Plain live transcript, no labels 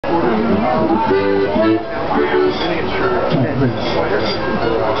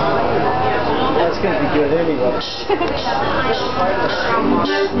That's going to be good anyway.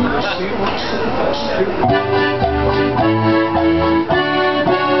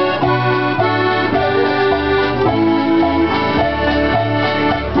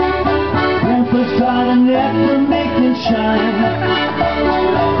 Grandpa's got a knack for making shine.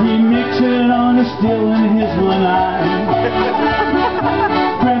 He mixes it on a still in his one eye.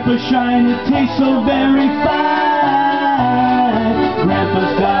 Grandpa's shine, it tastes so very fine.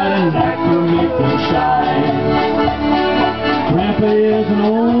 Grandpa's got a knack for making shine. Grandpa is an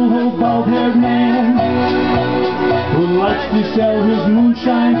old bald-haired man who likes to sell his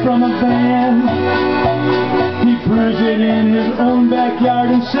moonshine from a van. He brews it in his own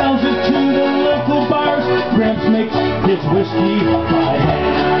backyard and sells it to the local bars. Gramps makes his whiskey by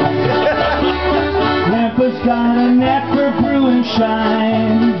hand. Grandpa's got a knack for brewing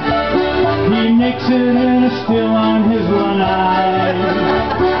shine. He makes it in a still on his one eye.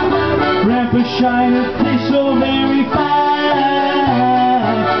 Grandpa's shine, it tastes so very fine.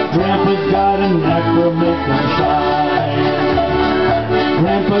 Grandpa's got a knack for making shine.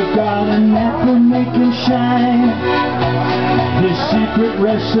 Grandpa's got a knack for making shine. His secret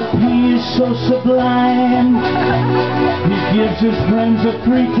recipe is so sublime. He gives his friends a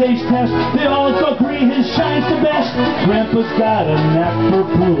free taste test. They all agree his shine's the best. Grandpa's got a knack for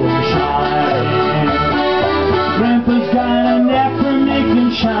brewing shine. Grandpa's got a knack for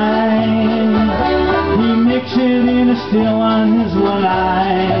making shine. He mixes it in a still on his one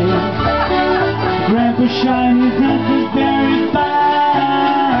eye. Grandpa's shine, his knack is very fine.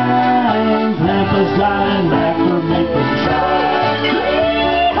 Grandpa's got a knack for making shine.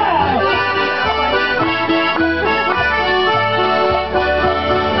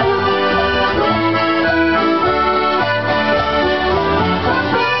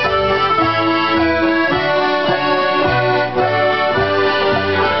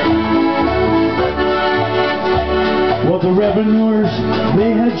 The revenuers,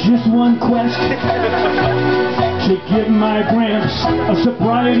 they had just one quest, to give my Gramps a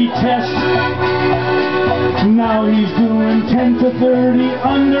sobriety test. Now he's doing 10 to 30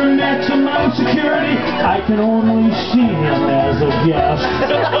 under maximum security. I can only see him as a guest.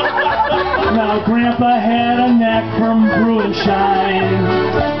 Now Grandpa had a knack from brewing shine.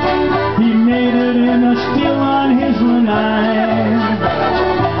 He made it in a still on his lanai.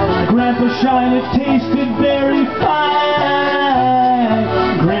 Grandpa's shine, it tasted very fine.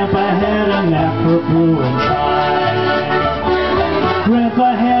 Grandpa had a knack for brewing shine.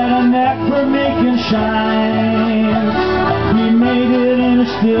 Grandpa had a knack for making shine. He made it in a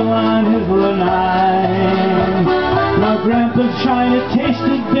still on his lanai. Now Grandpa's shine, it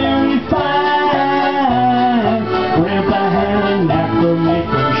tasted very fine. Grandpa had a knack for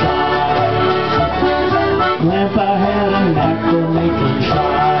making shine. Grandpa had a knack for making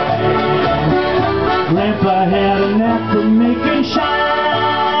shine. Grandpa had a knack for making shine.